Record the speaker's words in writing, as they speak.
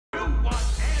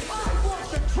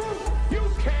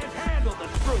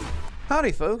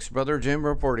Howdy folks, Brother Jim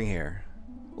reporting here.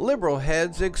 Liberal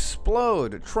heads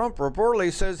explode. Trump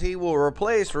reportedly says he will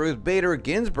replace Ruth Bader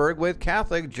Ginsburg with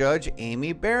Catholic Judge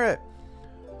Amy Barrett.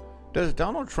 Does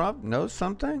Donald Trump know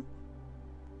something?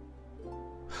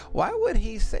 Why would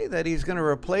he say that he's going to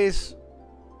replace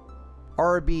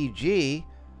RBG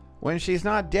when she's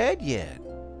not dead yet?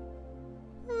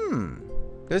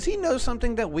 Does he know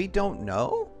something that we don't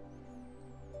know?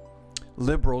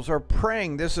 Liberals are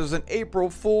praying this is an April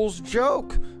Fool's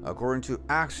joke. According to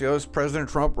Axios, President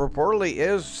Trump reportedly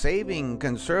is saving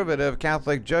conservative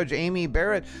Catholic Judge Amy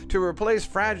Barrett to replace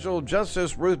fragile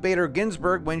Justice Ruth Bader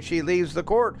Ginsburg when she leaves the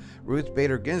court. Ruth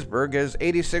Bader Ginsburg is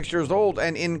 86 years old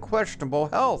and in questionable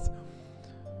health,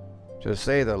 to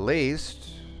say the least.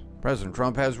 President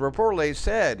Trump has reportedly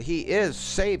said he is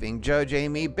saving Judge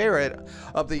Amy Barrett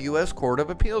of the U.S. Court of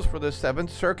Appeals for the 7th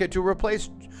Circuit to replace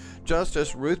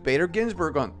Justice Ruth Bader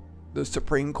Ginsburg on the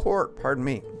Supreme Court.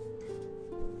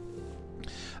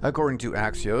 According to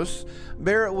Axios,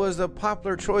 Barrett was a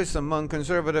popular choice among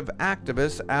conservative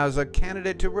activists as a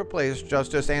candidate to replace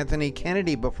Justice Anthony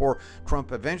Kennedy before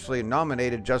Trump eventually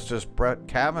nominated Justice Brett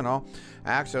Kavanaugh.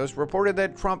 Axios reported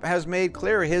that Trump has made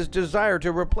clear his desire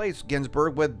to replace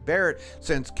Ginsburg with Barrett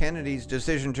since Kennedy's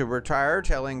decision to retire,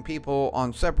 telling people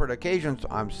on separate occasions,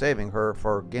 "I'm saving her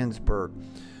for Ginsburg."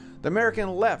 The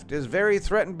American left is very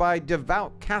threatened by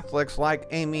devout Catholics like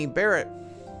Amy Barrett.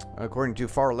 According to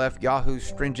far-left Yahoo,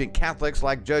 stringent Catholics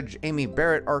like Judge Amy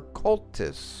Barrett are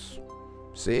cultists.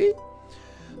 See?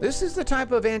 This is the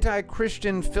type of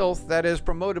anti-Christian filth that is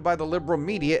promoted by the liberal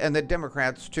media and the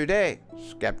Democrats today.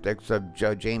 Skeptics of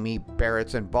Judge Amy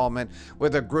Barrett's involvement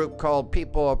with a group called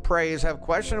People of Praise have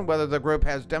questioned whether the group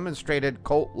has demonstrated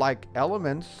cult-like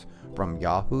elements. From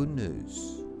Yahoo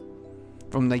News.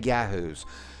 From the Yahoos.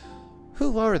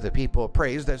 Who are the people of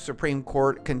praise that Supreme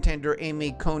Court contender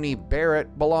Amy Coney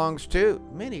Barrett belongs to?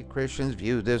 Many Christians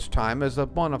view this time as a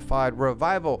bona fide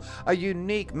revival, a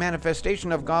unique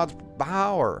manifestation of God's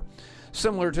power.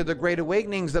 Similar to the Great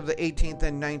Awakenings of the 18th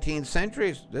and 19th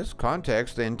centuries, this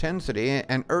context, the intensity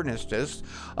and earnestness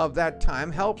of that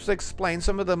time helps explain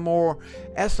some of the more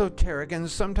esoteric and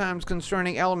sometimes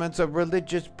concerning elements of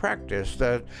religious practice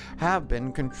that have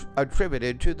been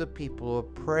attributed to the people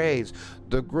of praise.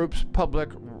 The group's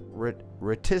public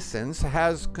reticence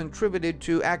has contributed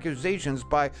to accusations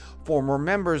by former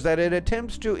members that it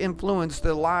attempts to influence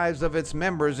the lives of its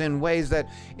members in ways that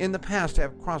in the past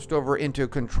have crossed over into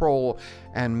control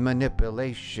and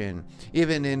manipulation.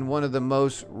 Even in one of the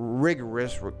most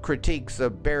rigorous critiques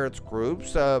of Barrett's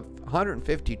groups, a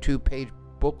 152-page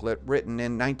booklet written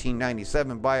in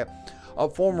 1997 by a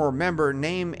former member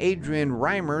named Adrian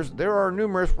Reimers, there are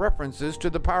numerous references to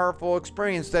the powerful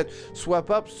experience that swept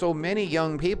up so many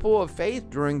young people of faith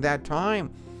during that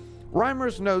time.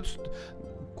 Reimers notes,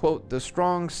 quote, the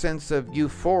strong sense of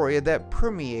euphoria that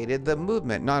permeated the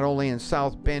movement, not only in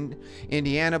South Bend,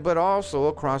 Indiana, but also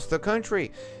across the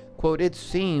country. Quote, it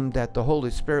seemed that the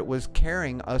Holy Spirit was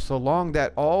carrying us along,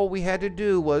 that all we had to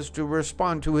do was to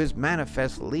respond to his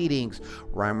manifest leadings,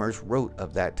 Reimers wrote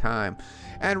of that time.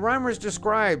 And Reimers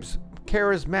describes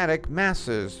charismatic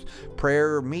masses,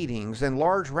 prayer meetings, and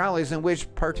large rallies in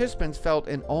which participants felt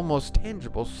an almost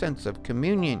tangible sense of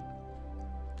communion.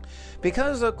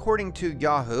 Because according to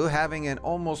Yahoo, having an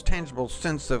almost tangible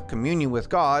sense of communion with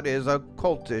God is a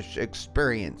cultish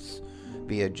experience,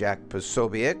 via Jack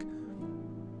Posobiec.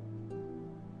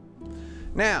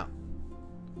 Now,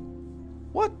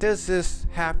 what does this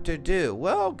have to do?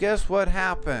 Well, guess what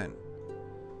happened?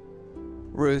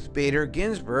 Ruth Bader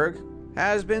Ginsburg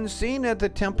has been seen at the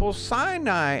Temple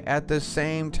Sinai at the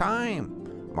same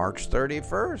time, March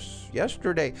 31st,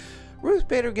 yesterday. Ruth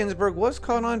Bader Ginsburg was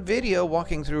caught on video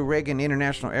walking through Reagan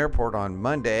International Airport on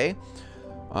Monday.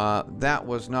 That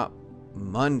was not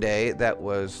Monday, that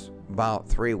was about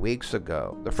 3 weeks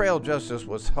ago. The frail justice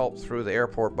was helped through the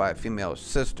airport by a female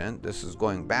assistant. This is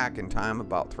going back in time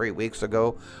about 3 weeks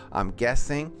ago, I'm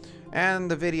guessing. And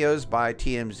the videos by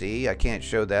TMZ, I can't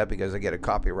show that because I get a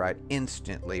copyright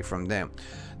instantly from them.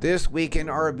 This weekend,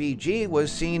 RBG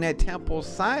was seen at Temple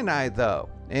Sinai, though,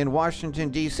 in Washington,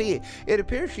 D.C. It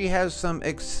appears she has some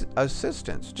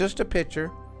assistants. Just a picture.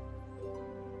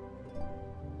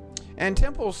 And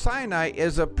Temple Sinai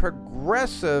is a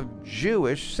progressive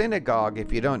Jewish synagogue,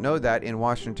 if you don't know that, in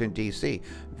Washington, D.C.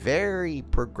 Very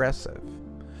progressive.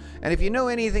 And if you know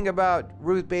anything about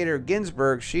Ruth Bader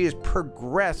Ginsburg, she has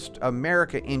progressed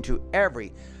America into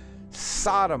every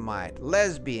sodomite,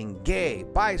 lesbian, gay,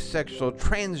 bisexual,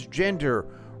 transgender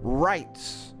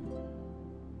rights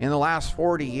in the last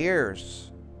 40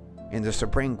 years in the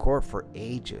Supreme Court for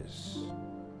ages.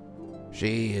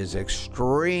 She is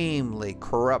extremely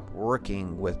corrupt,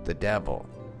 working with the devil.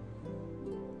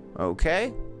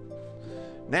 Okay?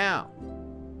 Now,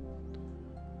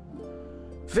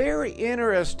 very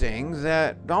interesting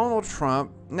that Donald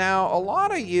Trump, now a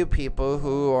lot of you people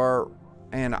who are,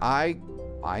 and I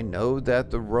know that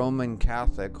the Roman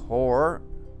Catholic whore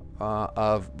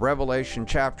of Revelation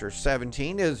chapter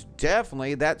 17 is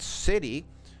definitely that city,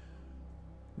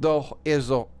 though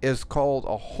is called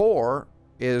a whore,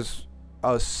 is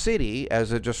a city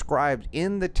as it described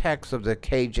in the text of the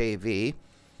KJV,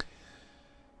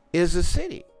 is a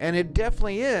city, and it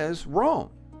definitely is Rome.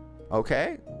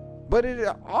 Okay, but it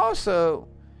also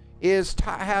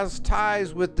has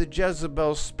ties with the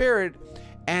Jezebel spirit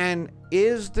and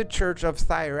is the church of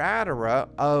Thyatira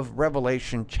of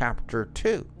Revelation chapter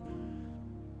 2,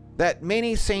 that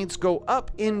many saints go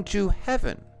up into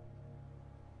heaven.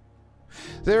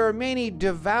 There are many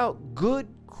devout, good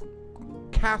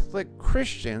Catholic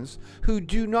Christians who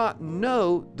do not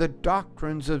know the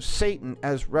doctrines of Satan,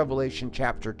 as Revelation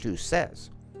chapter 2 says.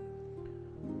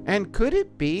 And could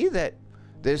it be that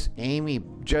this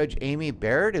Judge Amy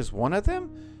Barrett is one of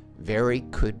them? Very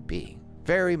could be.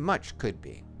 Very much could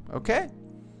be. Okay?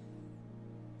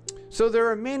 So there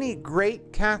are many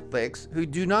great Catholics who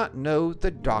do not know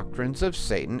the doctrines of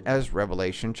Satan, as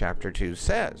Revelation chapter 2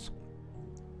 says.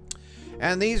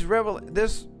 And this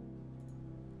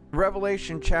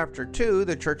Revelation chapter 2,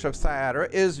 the Church of Thyatira,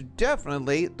 is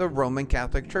definitely the Roman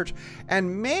Catholic Church.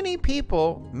 And many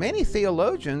people, many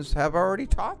theologians have already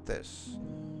taught this.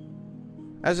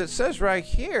 As it says right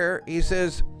here, he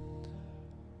says,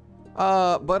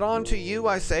 but unto you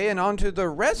I say, and unto the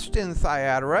rest in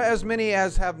Thyatira, as many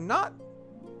as have not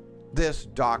this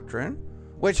doctrine,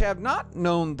 which have not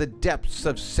known the depths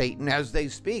of Satan as they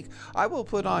speak, I will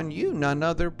put on you none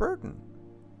other burden.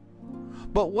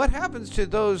 But what happens to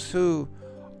those who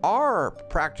are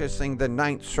practicing the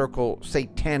ninth circle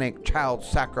satanic child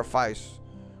sacrifice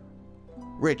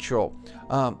ritual?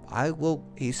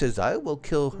 He says, I will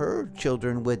kill her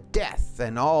children with death,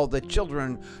 and all the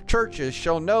churches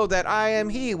shall know that I am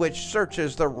he which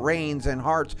searches the reins and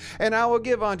hearts, and I will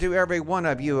give unto every one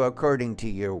of you according to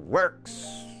your works.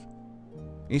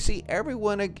 You see,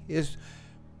 everyone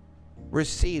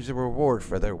receives a reward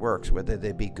for their works, whether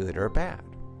they be good or bad.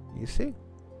 You see?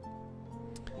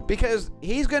 Because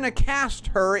he's going to cast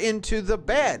her into the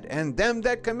bed, and them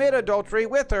that commit adultery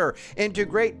with her into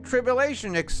great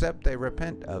tribulation, except they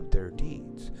repent of their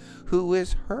deeds. Who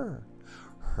is her?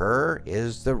 Her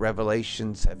is the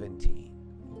Revelation 17.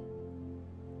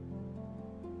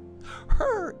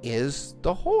 Her is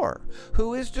the whore,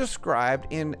 who is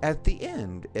described at the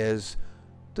end as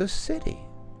the city,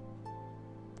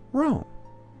 Rome,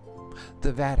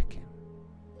 the Vatican.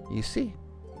 You see?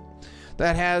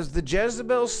 That has the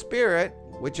Jezebel spirit,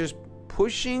 which is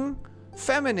pushing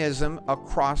feminism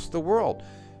across the world.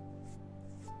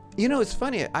 You know, it's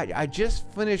funny. I just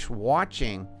finished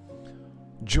watching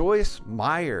Joyce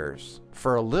Myers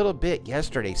for a little bit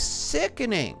yesterday.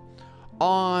 Sickening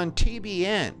on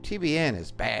TBN. TBN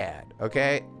is bad,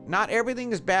 okay? Not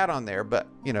everything is bad on there, but,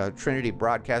 you know, Trinity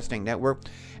Broadcasting Network.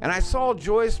 And I saw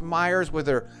Joyce Myers with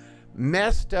her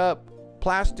messed up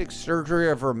plastic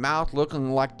surgery of her mouth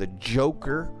looking like the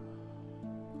Joker.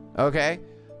 Okay?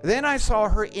 Then I saw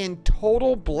her in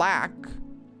total black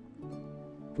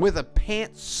with a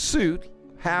pantsuit,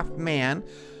 half man.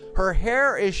 Her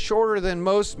hair is shorter than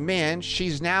most men.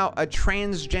 She's now a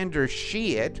transgender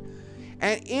Shiite.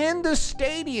 And in the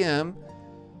stadium,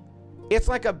 it's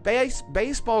like a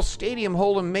baseball stadium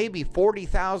holding maybe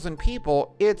 40,000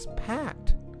 people. It's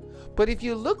packed. But if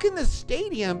you look in the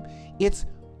stadium, it's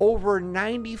over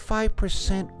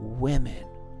 95% women.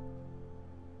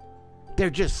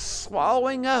 They're just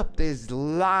swallowing up these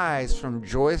lies from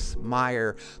Joyce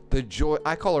Meyer.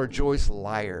 I call her Joyce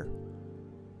Liar.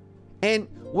 And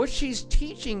what she's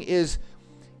teaching is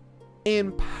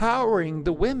empowering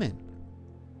the women.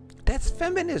 That's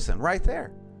feminism right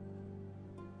there.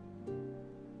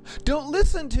 Don't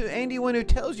listen to anyone who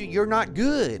tells you you're not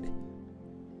good.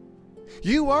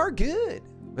 You are good.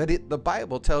 But the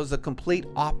Bible tells the complete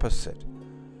opposite.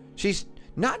 She's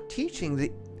not teaching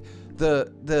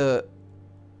the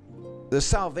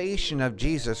salvation of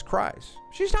Jesus Christ.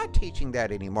 She's not teaching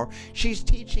that anymore. She's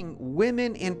teaching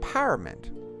women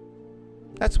empowerment.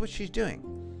 That's what she's doing.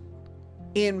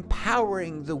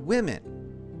 Empowering the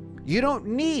women. You don't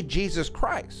need Jesus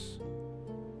Christ.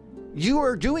 You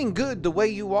are doing good the way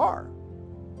you are.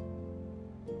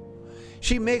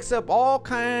 She makes up all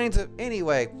kinds of...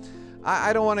 Anyway,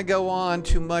 I don't want to go on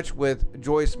too much with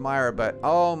Joyce Meyer, but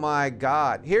oh my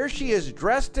God. Here she is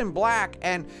dressed in black,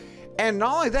 and And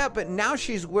not only that, but now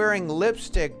she's wearing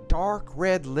lipstick, dark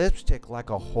red lipstick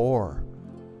like a whore.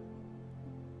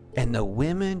 And the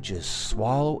women just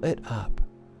swallow it up.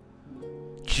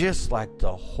 Just like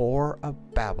the whore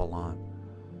of Babylon.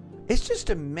 It's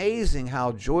just amazing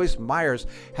how Joyce Myers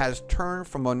has turned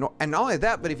from a... And not only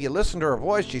that, but if you listen to her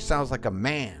voice, she sounds like a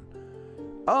man.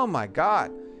 Oh my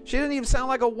God. She doesn't even sound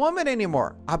like a woman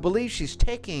anymore. I believe she's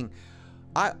taking...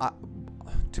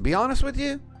 to be honest with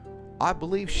you, I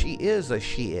believe she is a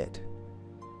she-it.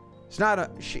 It's not a...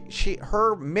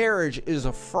 her marriage is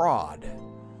a fraud.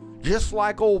 Just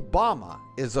like Obama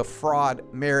is a fraud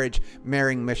marriage,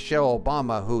 marrying Michelle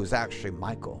Obama, who is actually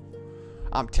Michael.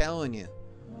 I'm telling you.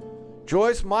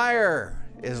 Joyce Meyer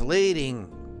is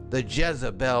leading the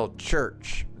Jezebel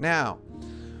church. Now,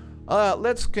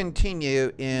 let's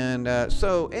continue.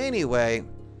 So anyway,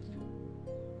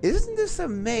 isn't this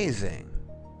amazing?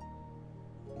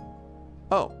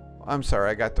 Oh, I'm sorry,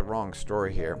 I got the wrong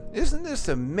story here. Isn't this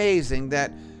amazing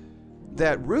that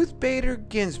Ruth Bader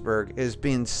Ginsburg is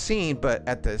being seen, but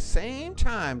at the same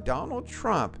time, Donald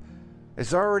Trump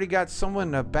has already got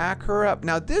someone to back her up.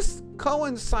 Now, this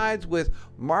coincides with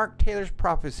Mark Taylor's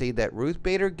prophecy that Ruth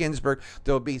Bader Ginsburg,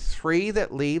 there'll be 3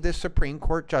 that leave the Supreme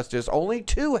Court justice. Only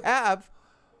 2 have.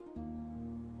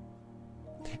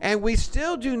 And we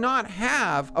still do not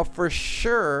have a for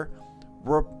sure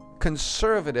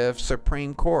conservative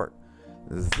Supreme Court.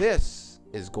 This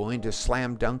is going to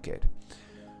slam dunk it.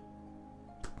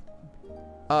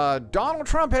 Donald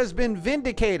Trump has been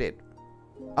vindicated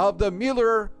of the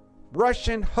Mueller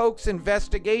Russian hoax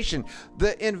investigation.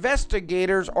 The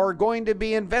investigators are going to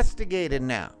be investigated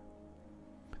now.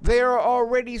 They are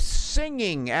already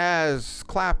singing, as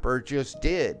Clapper just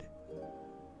did.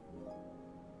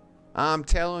 I'm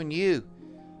telling you,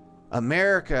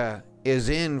 America is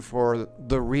in for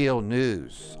the real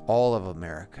news. All of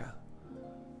America.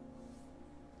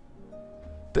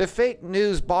 The fake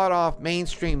news bought off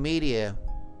mainstream media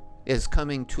is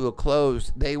coming to a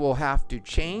close. They will have to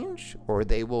change or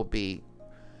they will be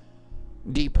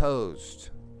deposed.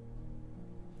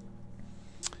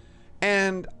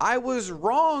 And I was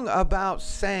wrong about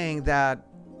saying that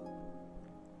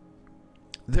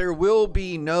there will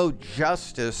be no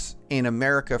justice in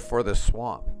America for the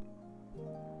swamp.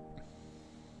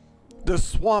 The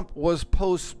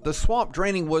swamp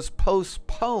draining was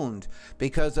postponed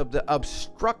because of the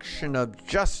obstruction of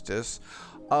justice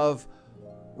of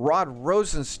Rod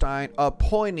Rosenstein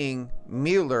appointing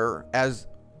Mueller as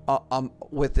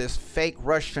with this fake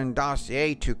Russian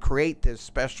dossier to create this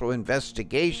special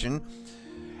investigation,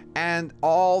 and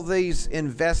all these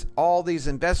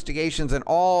investigations and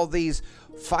all these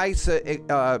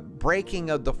FISA breaking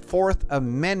of the 4th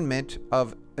Amendment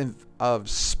of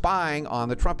spying on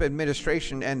the Trump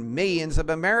administration and millions of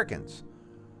Americans.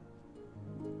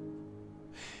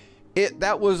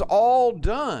 That was all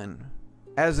done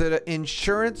as an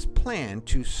insurance plan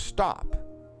to stop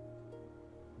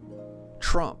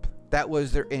Trump. That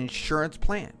was their insurance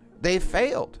plan. They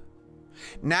failed.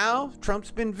 Now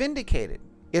Trump's been vindicated.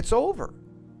 It's over.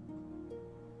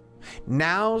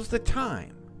 Now's the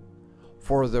time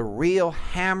for the real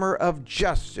hammer of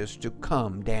justice to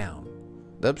come down.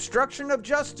 The obstruction of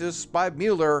justice by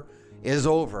Mueller is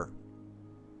over.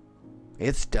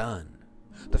 It's done.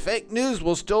 The fake news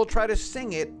will still try to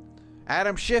sing it.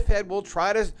 Adam Schiffhead will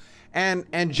try to, and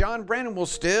John Brennan will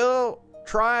still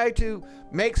try to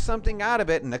make something out of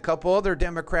it, and a couple other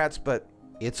Democrats, but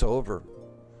it's over.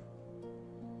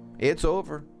 It's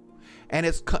over. And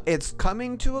it's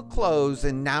coming to a close,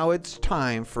 and now it's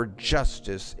time for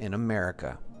justice in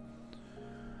America.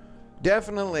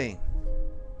 Definitely.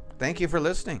 Thank you for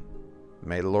listening.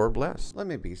 May the Lord bless. Let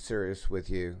me be serious with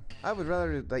you. I would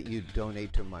rather that you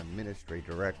donate to my ministry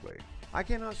directly. I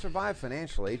cannot survive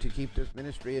financially to keep this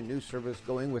ministry and news service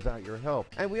going without your help.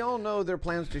 And we all know there are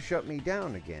plans to shut me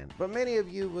down again. But many of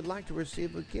you would like to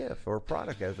receive a gift or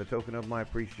product as a token of my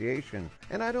appreciation.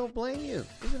 And I don't blame you.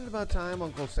 Isn't it about time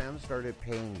Uncle Sam started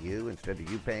paying you instead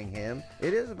of you paying him?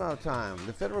 It is about time.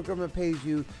 The federal government pays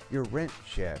you your rent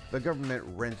check. The government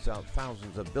rents out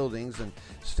thousands of buildings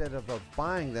instead of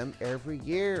buying them every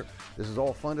year. This is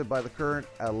all funded by the current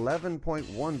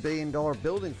 $11.1 billion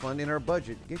building fund in our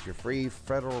budget. Get your free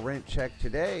federal rent check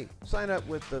today. Sign up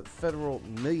with the Federal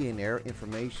Millionaire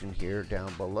information here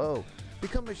down below.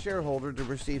 Become a shareholder to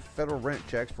receive federal rent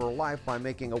checks for life by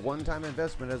making a one-time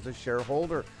investment as a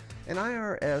shareholder. An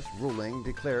IRS ruling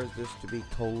declares this to be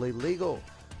totally legal.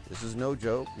 This is no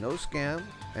joke, no scam,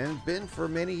 and been for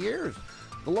many years.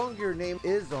 The longer your name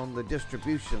is on the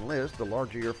distribution list, the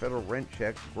larger your federal rent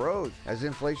check grows. As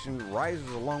inflation rises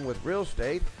along with real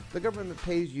estate, the government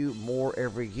pays you more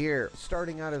every year.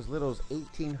 Starting out as little as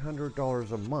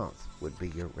 $1,800 a month would be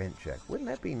your rent check. Wouldn't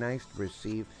that be nice to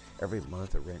receive every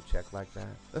month a rent check like that?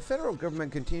 The federal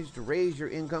government continues to raise your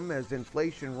income as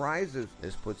inflation rises.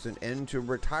 This puts an end to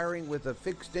retiring with a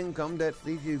fixed income that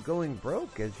leaves you going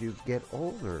broke as you get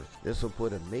older. This will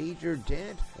put a major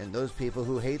dent in those people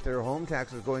who hate their home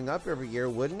taxes going up every year,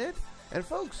 wouldn't it? And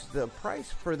folks, the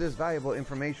price for this valuable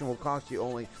information will cost you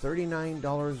only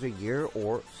 $39 a year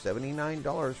or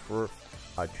 $79 for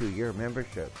a 2-year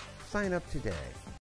membership. Sign up today.